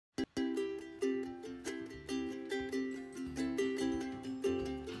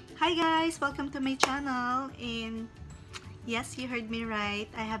Hi guys! Welcome to my channel, and yes, you heard me right.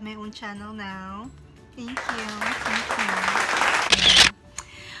 I have my own channel now. Thank you. Thank you.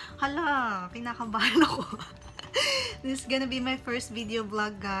 Hala, kinakabahan ako. This is gonna be my first video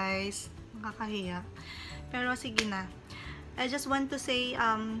vlog, guys. Nakakahiya. Pero sige na. I just want to say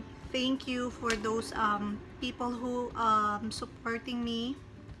thank you for those people who supporting me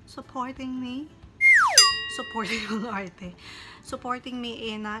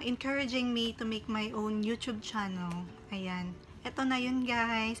in encouraging me to make my own YouTube channel. Ayan. Ito na yun,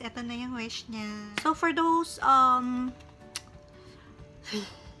 guys. Ito na yung wish niya. So for those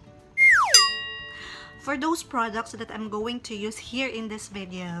products that I'm going to use here in this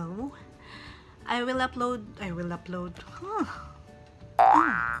video, I will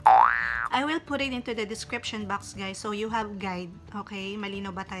put it into the description box, guys, so you have guide. Okay,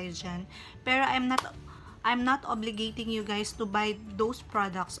 malinaw ba tayo dyan? Pero I'm not obligating you guys to buy those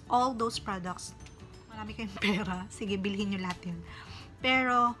products, all those products. Marami kayong pera, sige, bilhin nyo lahat yun.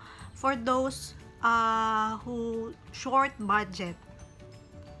 Pero for those who short budget,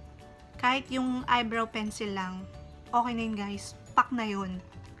 kahit yung eyebrow pencil lang, okay na yun, guys. Pack na yun.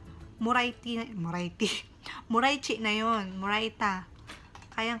 Muraichi na yun. Muraita.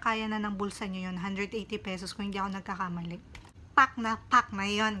 Kayang-kaya na ng bulsa nyo yun. 180 pesos kung hindi ako nagkakamali. Pack na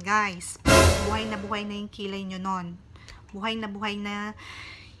yun, guys. Buhay na yung kilay nyo nun. Buhay na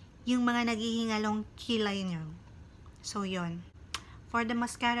yung mga naghihingalong kilay nyo. So, yun. For the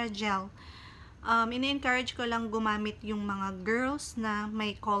mascara gel, ini-encourage ko lang gumamit yung mga girls na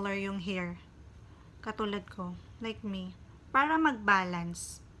may color yung hair. Katulad ko. Like me. Para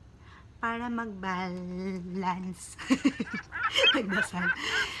mag-balance. Para mag-balance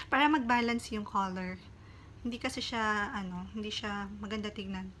yung color. Hindi kasi siya, hindi siya maganda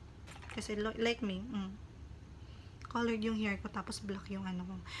tignan. Kasi like me, colored yung hair ko, tapos black yung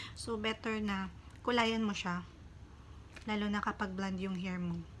ko. So, better na kulayan mo siya. Lalo na kapag blonde yung hair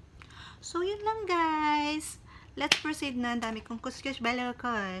mo. So, yun lang, guys. Let's proceed na. Ang dami kong kuskus,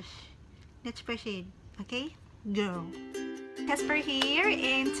 balakush. Let's proceed. Okay? Go! Casper here,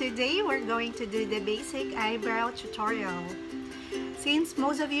 and today we're going to do the basic eyebrow tutorial. Since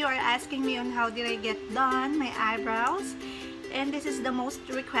most of you are asking me on how did I get done my eyebrows, and this is the most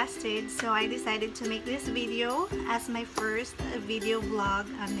requested, so I decided to make this video as my first video vlog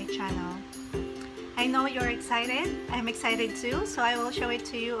on my channel. I know you're excited. I'm excited too, so I will show it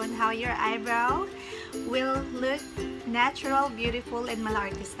to you on how your eyebrow will look natural, beautiful, and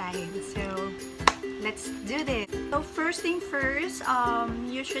malarte style. So let's do this. So first thing first,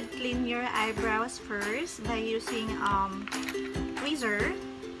 you should clean your eyebrows first by using tweezer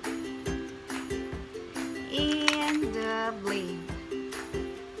and the blade.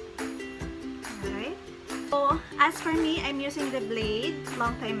 Alright. So as for me, I'm using the blade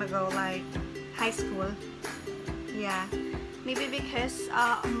long time ago, like high school. Yeah, maybe because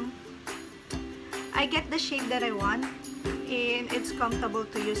I get the shape that I want and it's comfortable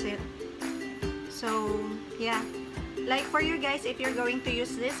to use it. So yeah, like for you guys, if you're going to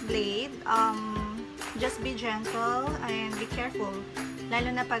use this blade, just be gentle and be careful, lalo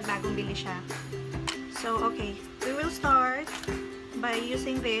na pag bagong bili siya. So okay, we will start by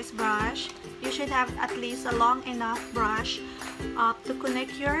using this brush. You should have at least a long enough brush to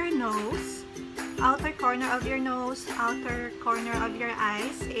connect your nose, outer corner of your nose, outer corner of your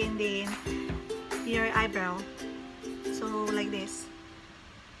eyes, and then your eyebrow. So like this.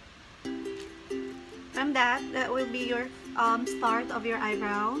 From that will be your start of your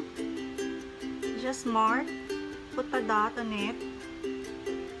eyebrow. Just mark, put a dot on it.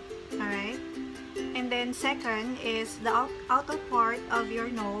 Alright. And then second is the outer part of your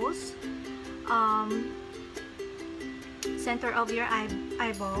nose, center of your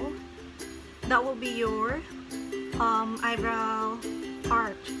eyeball. That will be your eyebrow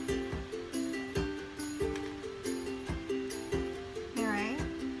arch. Alright.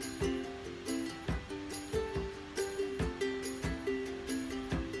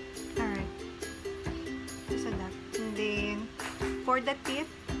 Alright. So that. And then for the tip,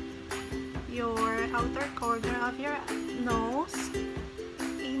 your outer corner of your nose,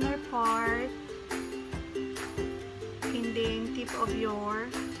 inner part, and then tip of your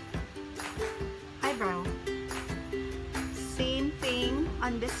eyebrow. Same thing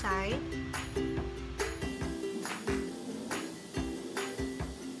on the side.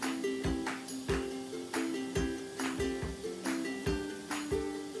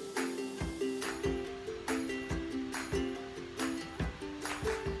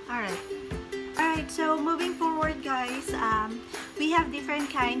 Alright, so moving forward, guys, we have different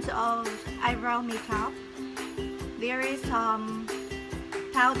kinds of eyebrow makeup. There is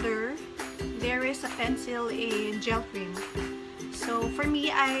powder, there is a pencil and gel cream. So for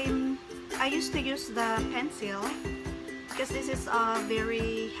me, I used to use the pencil because this is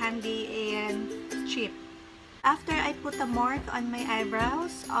very handy and cheap. After I put a mark on my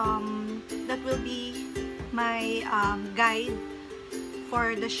eyebrows, that will be my guide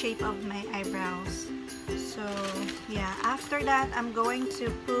for the shape of my eyebrows. So yeah, after that, I'm going to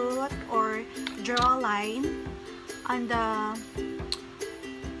put or draw a line on the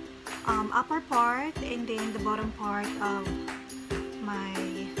upper part and then the bottom part of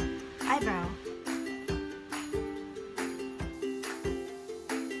my eyebrow.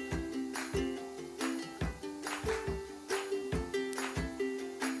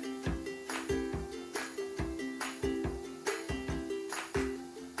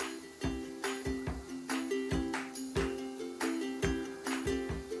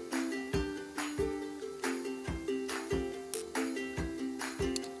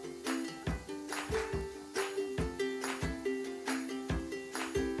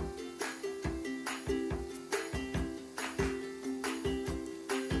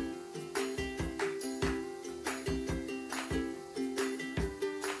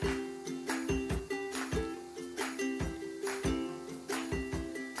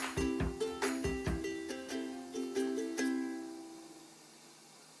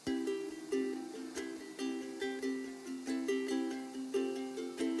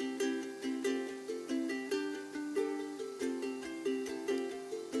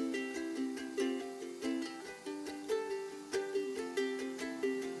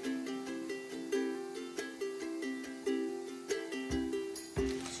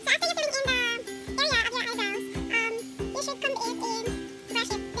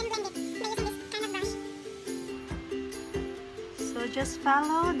 Just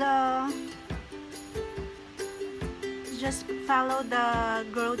follow the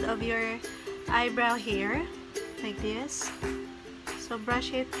growth of your eyebrow hair like this. So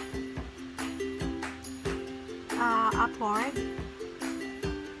brush it upward.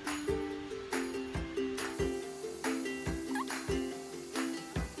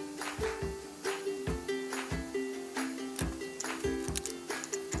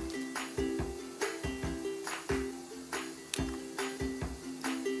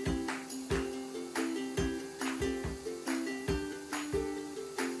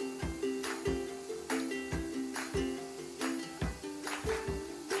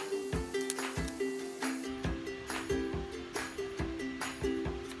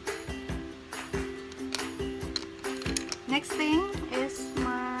 Next thing is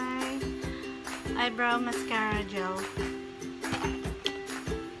my eyebrow mascara gel.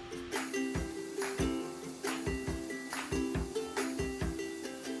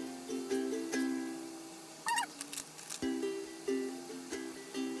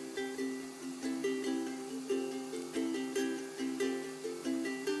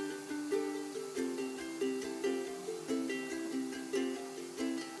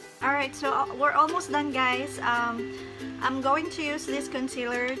 Alright, so we're almost done, guys. I'm going to use this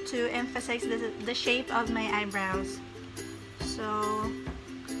concealer to emphasize the shape of my eyebrows. So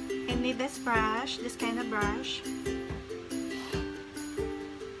I need this brush, this kind of brush.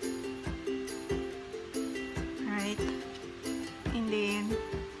 Alright, and then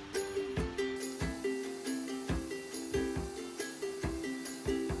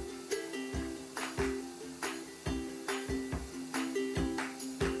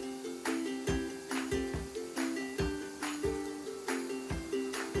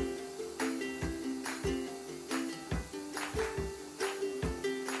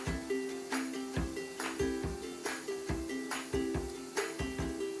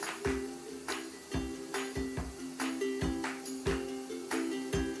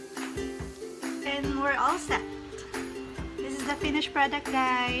we're all set. This is the finished product,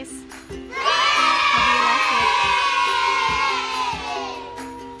 guys. How do you like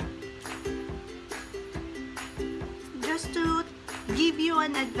it? Just to give you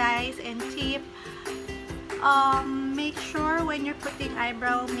an advice and tip, make sure when you're putting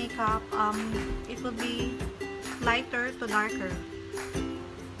eyebrow makeup, it will be lighter to darker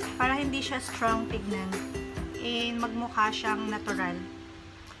para hindi siya strong tignan and magmukha siyang natural.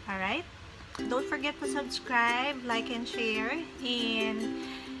 Alright? Don't forget to subscribe, like, and share, and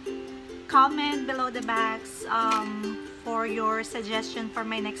comment below the box for your suggestion for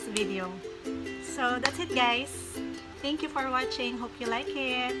my next video. So that's it, guys. Thank you for watching. Hope you like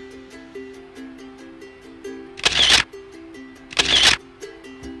it.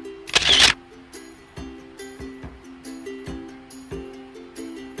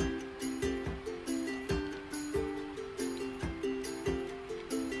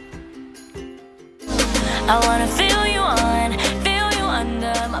 I wanna feel